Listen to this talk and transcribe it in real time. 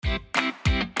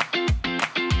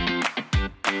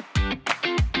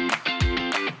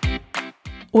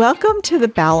Welcome to the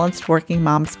Balanced Working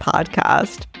Moms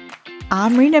podcast.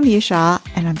 I'm Rena Musha,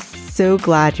 and I'm so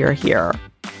glad you're here.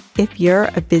 If you're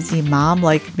a busy mom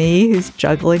like me who's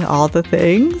juggling all the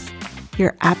things,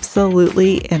 you're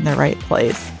absolutely in the right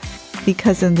place.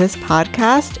 Because in this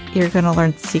podcast, you're going to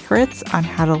learn secrets on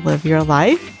how to live your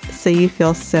life so you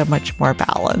feel so much more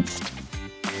balanced.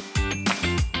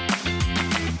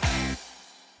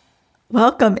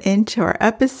 Welcome into our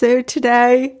episode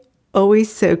today.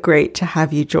 Always so great to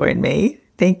have you join me.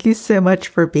 Thank you so much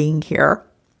for being here.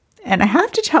 And I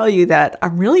have to tell you that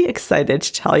I'm really excited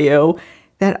to tell you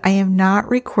that I am not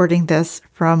recording this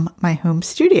from my home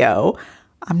studio.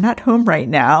 I'm not home right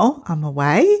now. I'm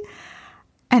away.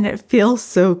 And it feels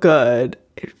so good.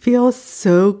 It feels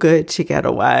so good to get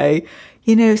away.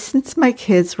 You know, since my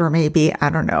kids were maybe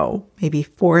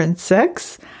 4 and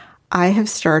 6, I have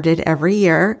started every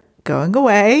year going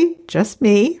away, just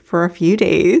me, for a few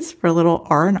days for a little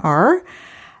R&R.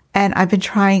 And I've been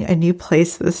trying a new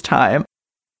place this time.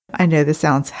 I know this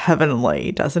sounds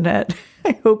heavenly, doesn't it?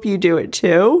 I hope you do it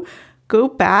too. Go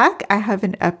back. I have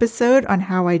an episode on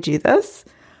how I do this.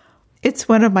 It's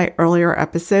one of my earlier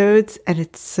episodes, and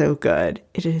it's so good.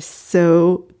 It is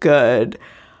so good.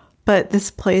 But this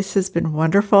place has been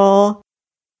wonderful.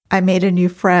 I made a new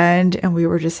friend, and we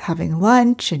were just having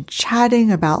lunch and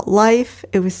chatting about life.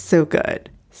 It was so good.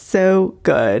 So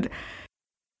good.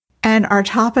 And our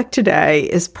topic today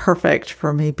is perfect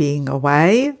for me being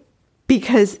away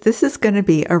because this is going to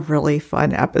be a really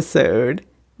fun episode.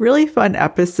 Really fun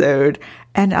episode.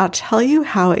 And I'll tell you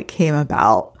how it came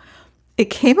about. It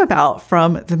came about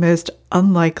from the most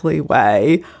unlikely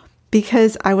way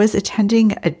because I was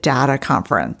attending a data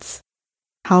conference.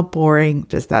 How boring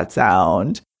does that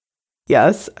sound?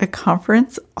 Yes, a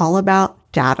conference all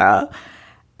about data.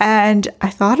 And I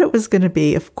thought it was going to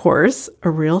be, of course, a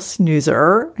real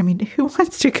snoozer. I mean, who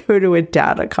wants to go to a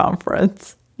data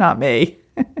conference? Not me.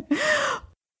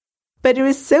 But it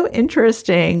was so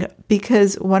interesting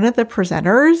because one of the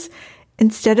presenters,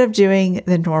 instead of doing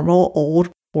the normal old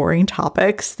boring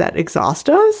topics that exhaust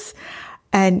us,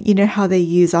 and you know how they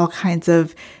use all kinds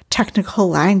of technical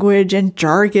language and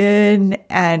jargon,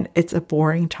 and it's a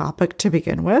boring topic to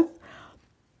begin with.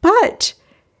 But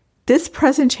this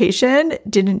presentation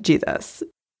didn't do this.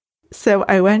 So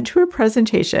I went to a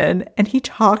presentation and he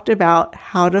talked about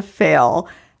how to fail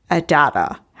at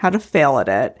data, how to fail at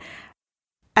it.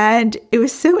 And it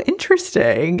was so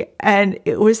interesting. And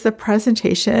it was the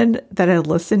presentation that I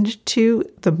listened to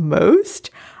the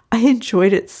most. I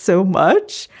enjoyed it so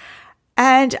much.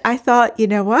 And I thought, you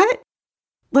know what?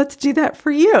 Let's do that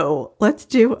for you. Let's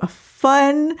do a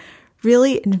fun,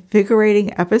 really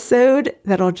invigorating episode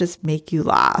that'll just make you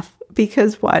laugh.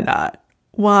 Because why not?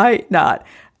 Why not?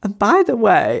 And by the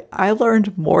way, I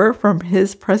learned more from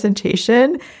his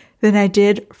presentation than I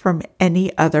did from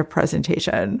any other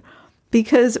presentation.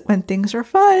 Because when things are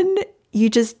fun, you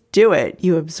just do it.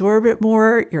 You absorb it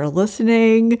more. You're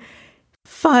listening.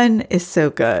 Fun is so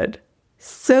good.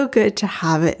 So good to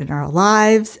have it in our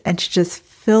lives and to just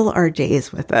fill our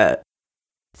days with it.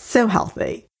 So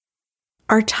healthy.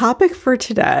 Our topic for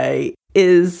today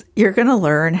is you're going to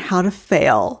learn how to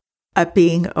fail at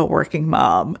being a working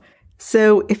mom.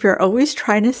 So if you're always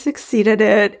trying to succeed at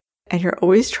it and you're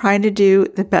always trying to do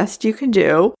the best you can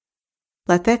do,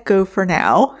 let that go for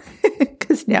now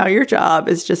because now your job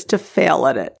is just to fail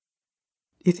at it.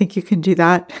 You think you can do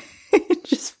that?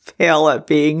 Just fail at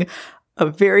being a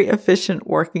very efficient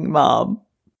working mom.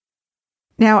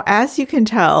 Now, as you can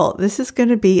tell, this is going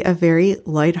to be a very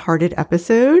lighthearted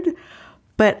episode.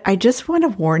 But I just want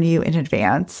to warn you in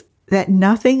advance that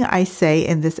nothing I say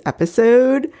in this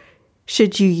episode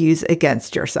should you use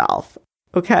against yourself,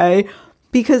 okay?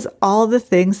 Because all the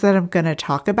things that I'm going to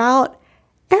talk about,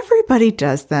 everybody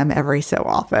does them every so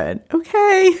often,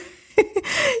 okay?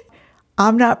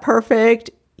 I'm not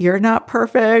perfect. You're not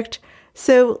perfect.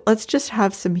 So let's just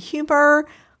have some humor.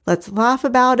 Let's laugh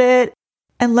about it.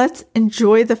 And let's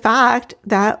enjoy the fact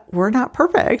that we're not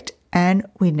perfect and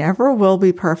we never will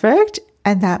be perfect.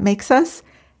 And that makes us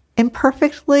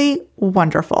imperfectly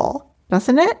wonderful,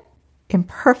 doesn't it?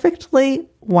 Imperfectly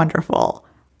wonderful.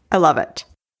 I love it.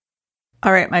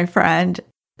 All right, my friend.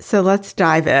 So let's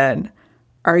dive in.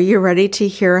 Are you ready to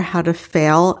hear how to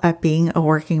fail at being a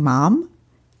working mom?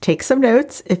 Take some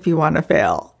notes if you want to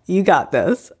fail. You got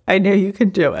this. I know you can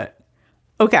do it.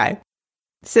 Okay.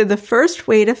 So the first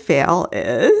way to fail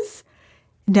is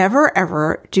never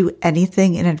ever do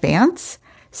anything in advance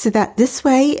so that this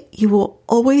way you will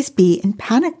always be in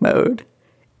panic mode.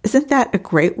 Isn't that a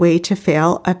great way to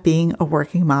fail at being a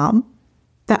working mom?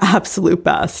 The absolute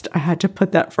best. I had to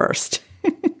put that first.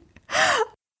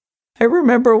 I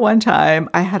remember one time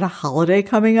I had a holiday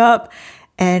coming up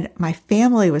and my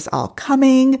family was all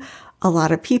coming, a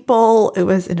lot of people. It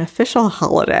was an official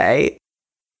holiday.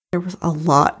 There was a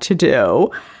lot to do.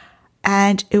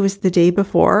 And it was the day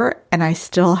before, and I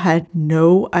still had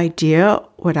no idea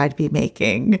what I'd be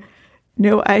making.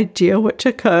 No idea what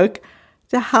to cook.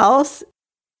 The house,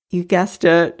 you guessed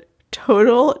it,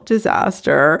 total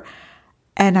disaster.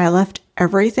 And I left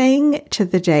everything to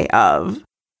the day of.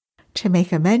 To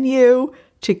make a menu,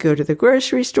 to go to the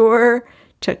grocery store,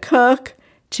 to cook,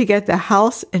 to get the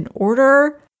house in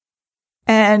order.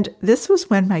 And this was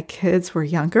when my kids were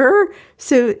younger,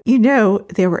 so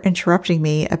they were interrupting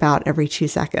me about every 2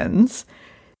 seconds.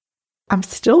 I'm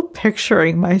still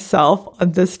picturing myself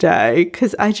on this day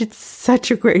because I did such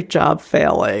a great job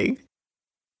failing.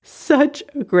 Such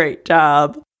a great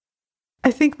job.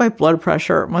 I think my blood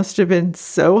pressure must have been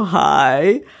so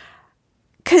high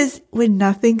because when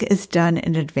nothing is done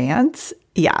in advance,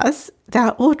 yes,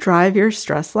 that will drive your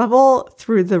stress level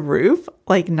through the roof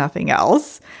like nothing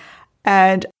else.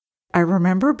 And I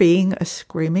remember being a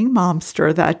screaming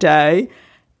momster that day.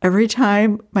 Every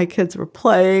time my kids were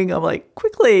playing, I'm like,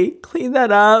 quickly, clean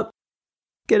that up.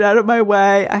 Get out of my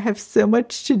way. I have so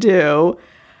much to do.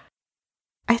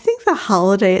 I think the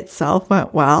holiday itself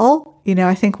went well.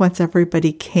 I think once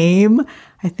everybody came,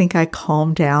 I think I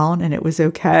calmed down and it was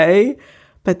okay.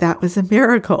 But that was a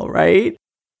miracle, right?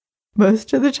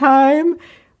 Most of the time,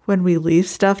 when we leave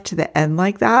stuff to the end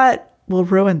like that, we'll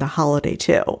ruin the holiday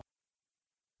too.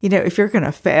 If you're going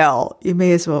to fail, you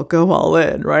may as well go all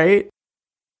in, right?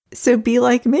 So be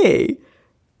like me.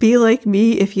 Be like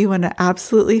me if you want to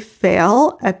absolutely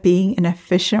fail at being an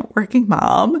efficient working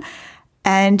mom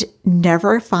and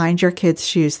never find your kids'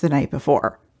 shoes the night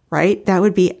before, right? That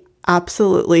would be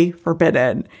absolutely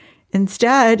forbidden.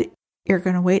 Instead, you're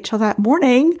going to wait till that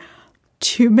morning,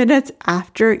 2 minutes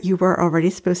after you were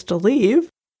already supposed to leave.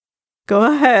 Go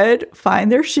ahead,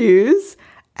 find their shoes,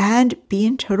 and be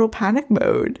in total panic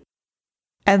mode.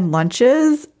 And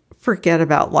lunches, forget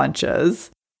about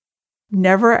lunches.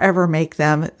 Never ever make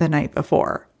them the night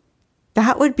before.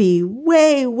 That would be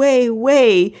way, way,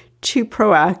 way too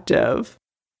proactive.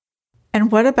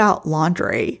 And what about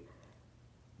laundry?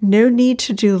 No need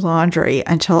to do laundry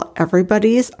until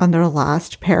everybody's on their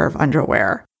last pair of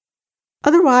underwear.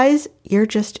 Otherwise, you're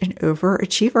just an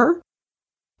overachiever.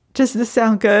 Does this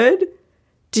sound good?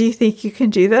 Do you think you can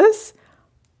do this?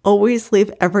 Always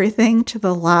leave everything to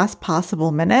the last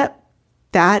possible minute.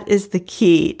 That is the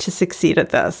key to succeed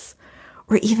at this.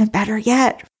 Or even better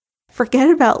yet, forget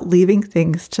about leaving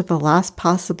things to the last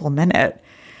possible minute.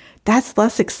 That's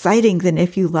less exciting than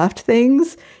if you left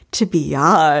things to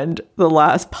beyond the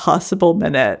last possible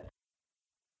minute.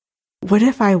 What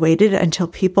if I waited until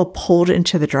people pulled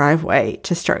into the driveway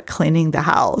to start cleaning the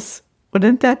house?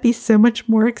 Wouldn't that be so much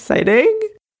more exciting?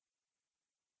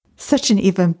 Such an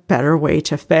even better way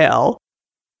to fail.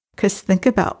 Because think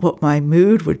about what my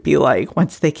mood would be like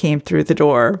once they came through the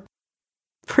door.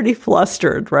 Pretty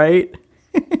flustered, right?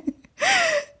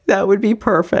 That would be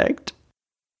perfect.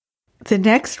 The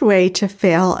next way to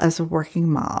fail as a working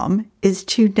mom is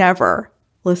to never,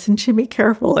 listen to me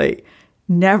carefully,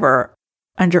 never,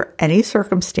 under any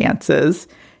circumstances,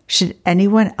 should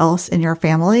anyone else in your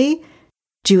family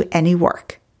do any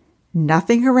work.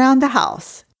 Nothing around the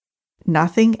house.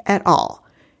 Nothing at all.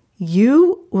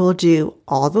 You will do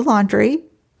all the laundry.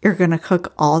 You're going to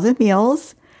cook all the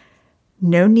meals.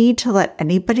 No need to let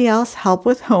anybody else help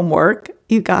with homework.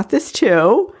 You got this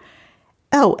too.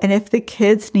 Oh, and if the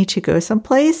kids need to go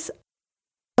someplace,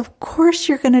 of course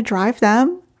you're going to drive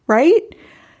them, right?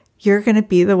 You're going to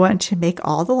be the one to make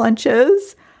all the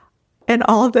lunches and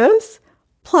all of this.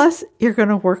 Plus, you're going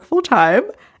to work full time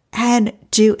and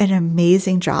do an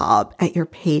amazing job at your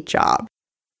paid job.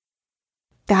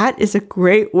 That is a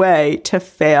great way to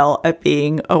fail at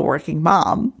being a working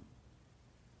mom.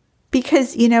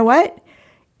 Because you know what?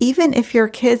 Even if your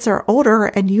kids are older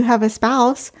and you have a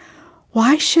spouse,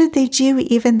 why should they do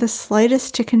even the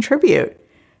slightest to contribute?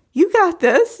 You got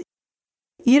this.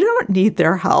 You don't need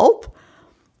their help.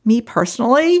 Me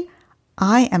personally,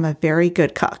 I am a very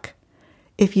good cook.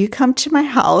 If you come to my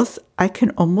house, I can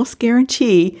almost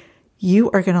guarantee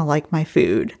you are going to like my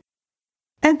food.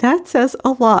 And that says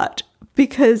a lot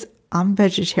because I'm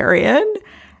vegetarian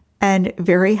and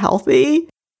very healthy.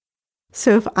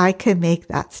 So if I can make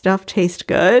that stuff taste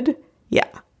good, yeah,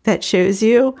 that shows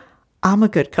you I'm a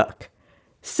good cook.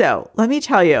 So let me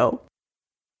tell you,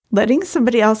 letting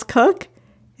somebody else cook,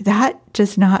 that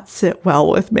does not sit well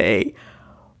with me.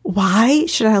 Why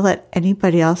should I let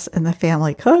anybody else in the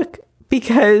family cook?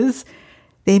 Because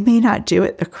they may not do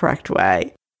it the correct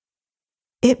way.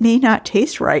 It may not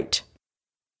taste right.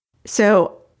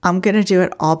 So I'm going to do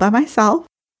it all by myself.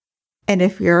 And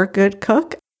if you're a good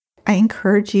cook, I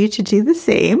encourage you to do the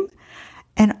same.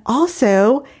 And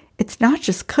also, it's not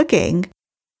just cooking.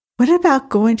 What about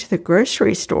going to the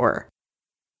grocery store?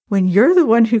 When you're the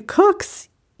one who cooks,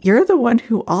 you're the one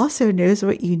who also knows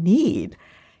what you need.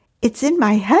 It's in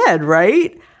my head,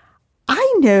 right?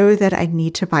 I know that I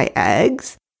need to buy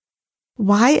eggs.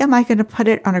 Why am I going to put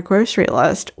it on a grocery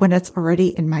list when it's already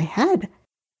in my head?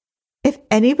 If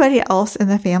anybody else in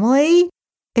the family,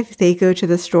 if they go to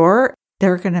the store,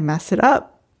 they're going to mess it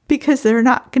up because they're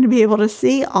not going to be able to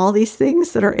see all these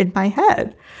things that are in my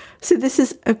head. So this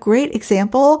is a great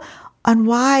example on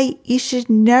why you should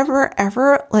never,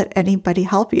 ever let anybody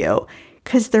help you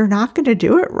because they're not going to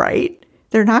do it right.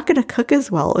 They're not going to cook as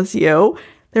well as you.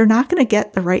 They're not going to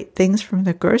get the right things from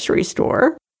the grocery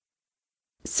store.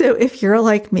 So if you're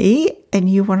like me and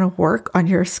you want to work on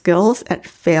your skills at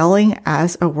failing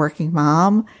as a working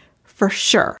mom, for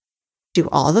sure, do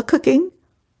all the cooking,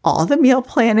 all the meal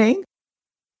planning,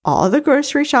 all the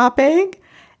grocery shopping,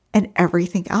 and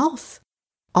everything else.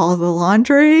 All the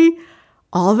laundry,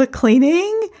 all the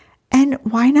cleaning, and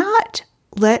why not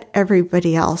let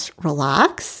everybody else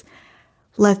relax,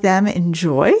 let them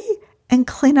enjoy, and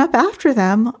clean up after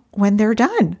them when they're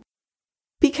done.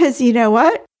 Because you know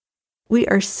what? We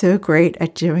are so great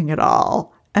at doing it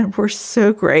all, and we're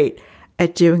so great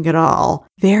at doing it all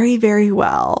very, very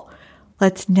well.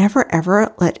 Let's never,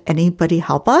 ever let anybody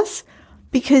help us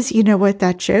because you know what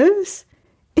that shows?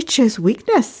 It shows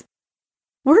weakness.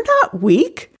 We're not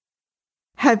weak.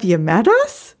 Have you met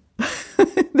us?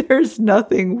 There's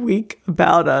nothing weak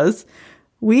about us.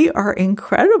 We are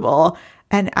incredible,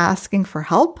 and asking for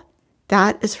help,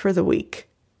 that is for the weak.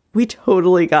 We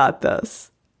totally got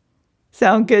this.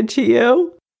 Sound good to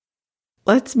you?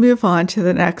 Let's move on to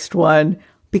the next one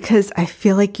because I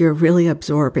feel like you're really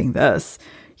absorbing this.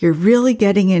 You're really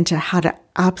getting into how to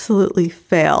absolutely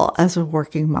fail as a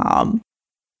working mom.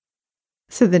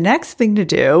 So the next thing to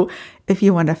do if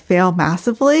you want to fail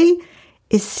massively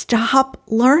is stop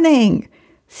learning.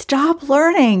 Stop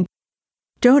learning.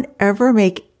 Don't ever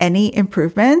make any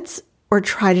improvements or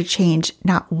try to change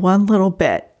not one little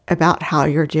bit about how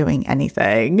you're doing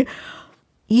anything.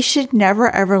 You should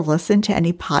never ever listen to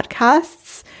any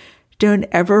podcasts. Don't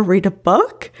ever read a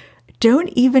book. Don't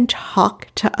even talk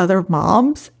to other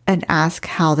moms and ask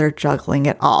how they're juggling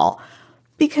it all.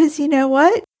 Because you know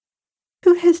what?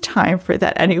 Who has time for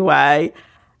that anyway?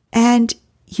 And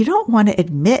you don't want to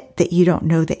admit that you don't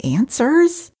know the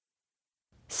answers.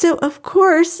 So of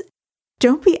course,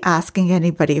 don't be asking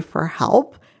anybody for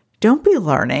help. Don't be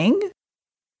learning.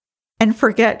 And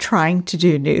forget trying to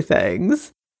do new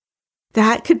things.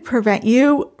 That could prevent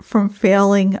you from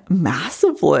failing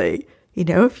massively. You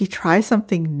know, if you try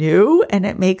something new and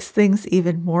it makes things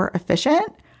even more efficient,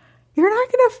 you're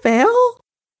not going to fail.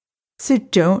 So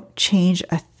don't change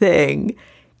a thing.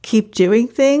 Keep doing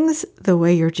things the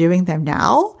way you're doing them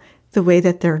now, the way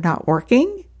that they're not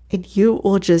working, and you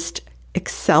will just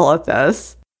excel at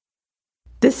this.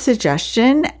 This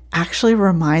suggestion actually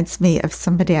reminds me of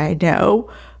somebody I know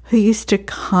who used to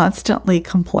constantly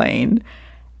complain.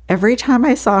 Every time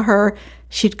I saw her,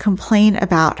 she'd complain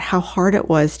about how hard it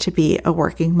was to be a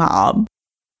working mom.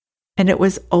 And it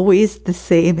was always the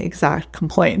same exact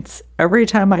complaints. Every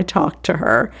time I talked to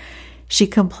her, she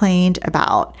complained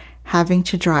about having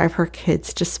to drive her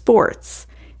kids to sports.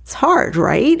 It's hard,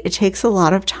 right? It takes a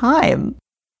lot of time.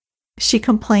 She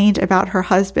complained about her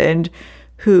husband,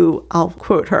 who, I'll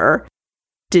quote her,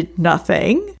 did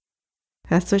nothing.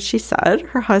 That's what she said.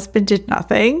 Her husband did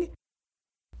nothing.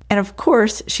 And of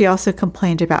course, she also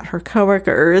complained about her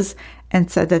coworkers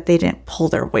and said that they didn't pull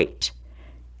their weight.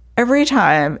 Every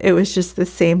time, it was just the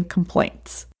same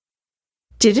complaints.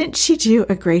 Didn't she do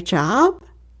a great job?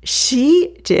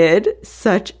 She did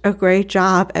such a great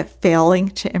job at failing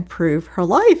to improve her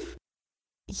life.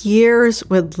 Years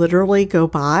would literally go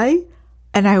by,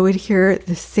 and I would hear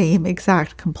the same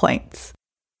exact complaints.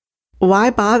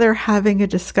 Why bother having a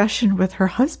discussion with her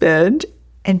husband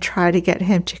and try to get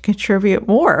him to contribute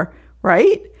more,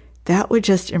 right? That would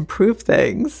just improve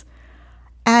things.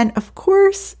 And of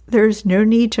course, there's no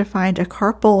need to find a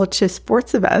carpool to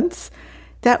sports events.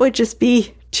 That would just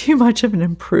be too much of an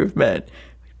improvement.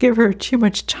 Give her too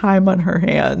much time on her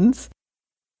hands.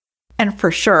 And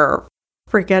for sure,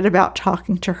 forget about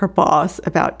talking to her boss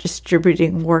about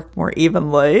distributing work more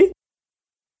evenly.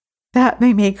 That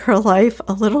may make her life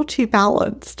a little too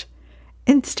balanced.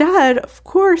 Instead, of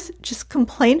course, just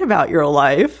complain about your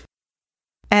life.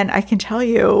 And I can tell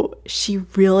you, she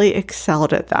really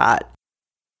excelled at that.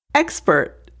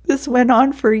 Expert. This went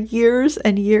on for years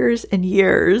and years and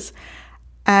years.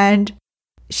 And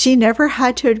she never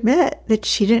had to admit that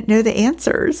she didn't know the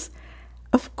answers.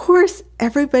 Of course,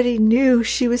 everybody knew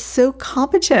she was so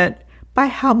competent by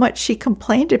how much she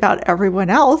complained about everyone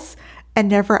else and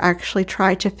never actually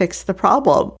tried to fix the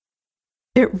problem.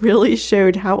 It really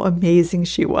showed how amazing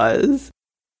she was.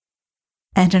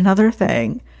 And another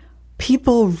thing,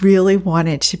 people really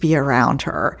wanted to be around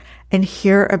her and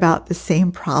hear about the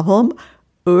same problem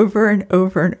over and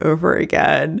over and over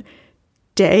again,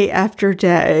 day after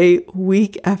day,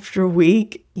 week after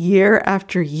week, year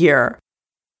after year.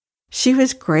 She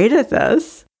was great at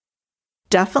this.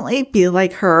 Definitely be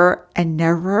like her and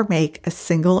never make a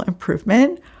single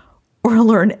improvement or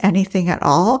learn anything at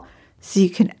all, so you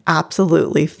can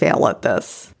absolutely fail at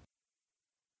this.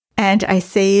 And I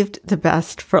saved the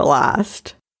best for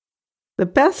last. The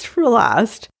best for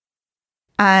last.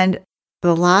 And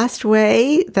the last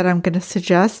way that I'm going to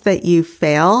suggest that you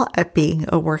fail at being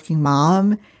a working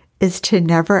mom is to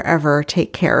never ever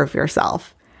take care of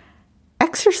yourself.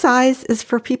 Exercise is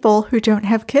for people who don't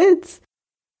have kids.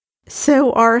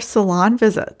 So are salon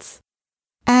visits.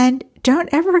 And don't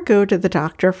ever go to the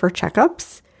doctor for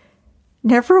checkups.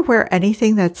 Never wear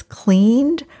anything that's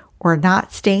cleaned or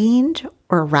not stained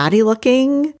or ratty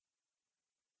looking.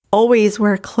 Always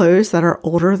wear clothes that are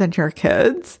older than your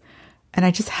kids. And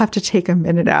I just have to take a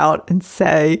minute out and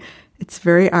say it's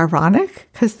very ironic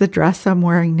because the dress I'm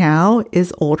wearing now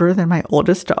is older than my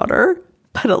oldest daughter,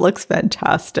 but it looks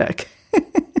fantastic.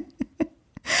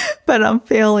 But I'm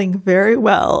failing very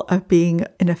well at being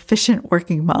an efficient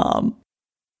working mom.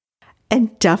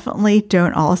 And definitely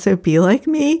don't also be like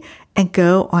me and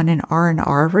go on an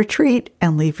R&R retreat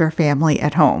and leave your family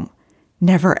at home.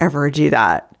 Never ever do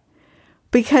that.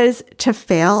 Because to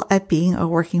fail at being a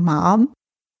working mom,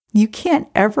 you can't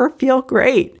ever feel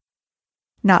great.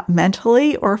 Not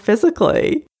mentally or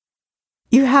physically.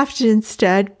 You have to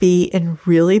instead be in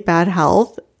really bad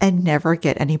health and never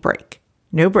get any break.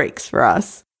 No breaks for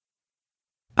us.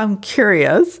 I'm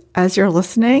curious, as you're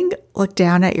listening, look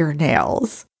down at your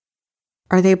nails.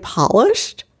 Are they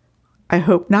polished? I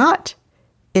hope not.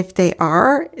 If they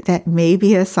are, that may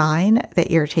be a sign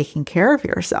that you're taking care of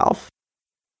yourself.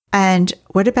 And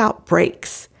what about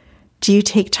breaks? Do you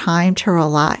take time to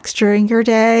relax during your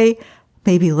day?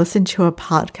 Maybe listen to a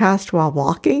podcast while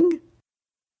walking?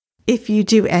 If you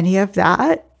do any of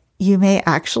that, you may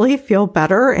actually feel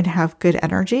better and have good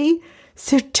energy.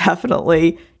 So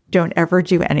definitely don't ever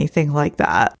do anything like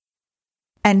that.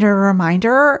 And a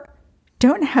reminder,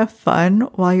 don't have fun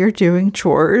while you're doing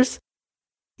chores.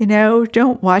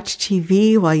 Don't watch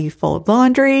TV while you fold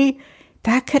laundry.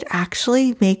 That could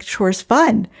actually make chores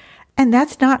fun. And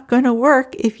that's not going to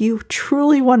work if you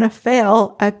truly want to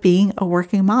fail at being a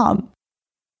working mom.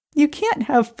 You can't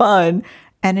have fun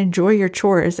and enjoy your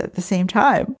chores at the same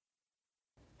time.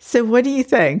 So what do you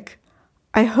think?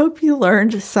 I hope you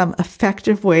learned some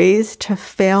effective ways to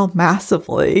fail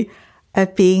massively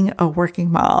at being a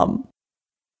working mom.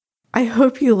 I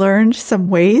hope you learned some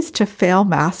ways to fail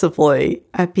massively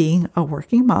at being a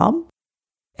working mom.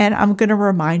 And I'm going to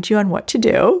remind you on what to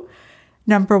do.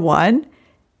 Number 1,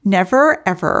 never,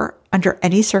 ever, under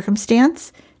any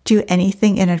circumstance, do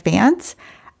anything in advance.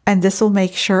 And this will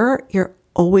make sure you're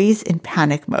always in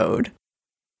panic mode.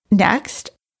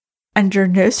 Next, under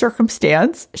no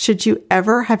circumstance should you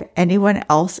ever have anyone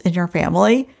else in your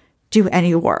family do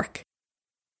any work.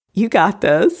 You got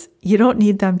this. You don't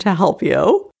need them to help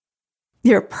you.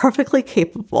 You're perfectly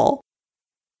capable.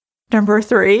 Number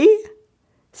 3,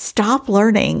 stop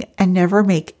learning and never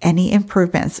make any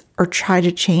improvements or try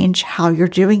to change how you're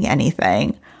doing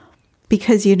anything.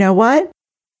 Because you know what?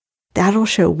 That'll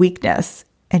show weakness,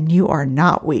 and you are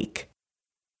not weak.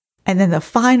 And then the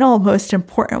final, most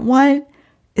important one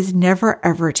is never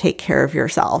ever take care of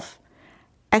yourself.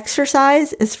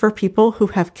 Exercise is for people who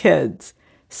have kids.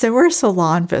 So are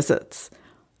salon visits.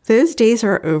 Those days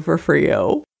are over for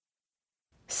you.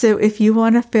 So if you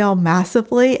want to fail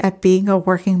massively at being a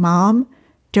working mom,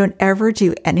 don't ever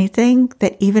do anything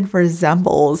that even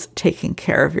resembles taking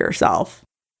care of yourself.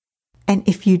 And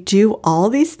if you do all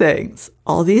these things,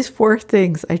 all these 4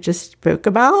 things I just spoke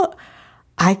about,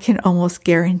 I can almost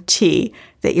guarantee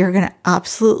that you're going to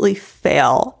absolutely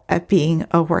fail at being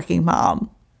a working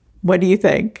mom. What do you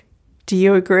think? Do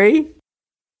you agree?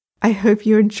 I hope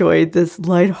you enjoyed this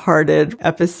lighthearted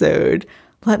episode.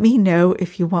 Let me know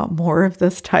if you want more of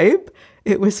this type.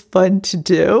 It was fun to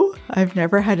do. I've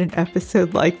never had an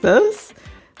episode like this.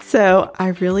 So I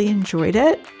really enjoyed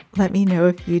it. Let me know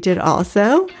if you did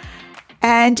also.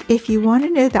 And if you want to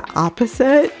know the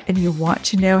opposite and you want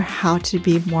to know how to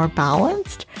be more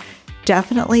balanced,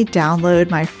 definitely download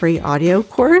my free audio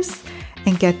course.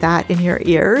 and get that in your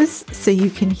ears so you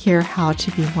can hear how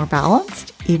to be more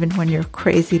balanced even when you're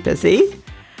crazy busy.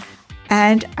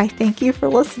 And I thank you for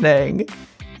listening.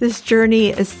 This journey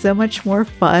is so much more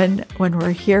fun when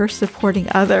we're here supporting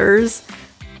others,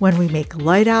 when we make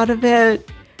light out of it,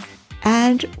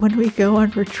 and when we go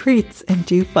on retreats and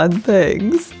do fun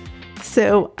things.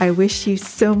 So I wish you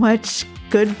so much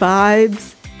good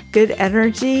vibes, good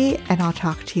energy, and I'll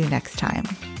talk to you next time.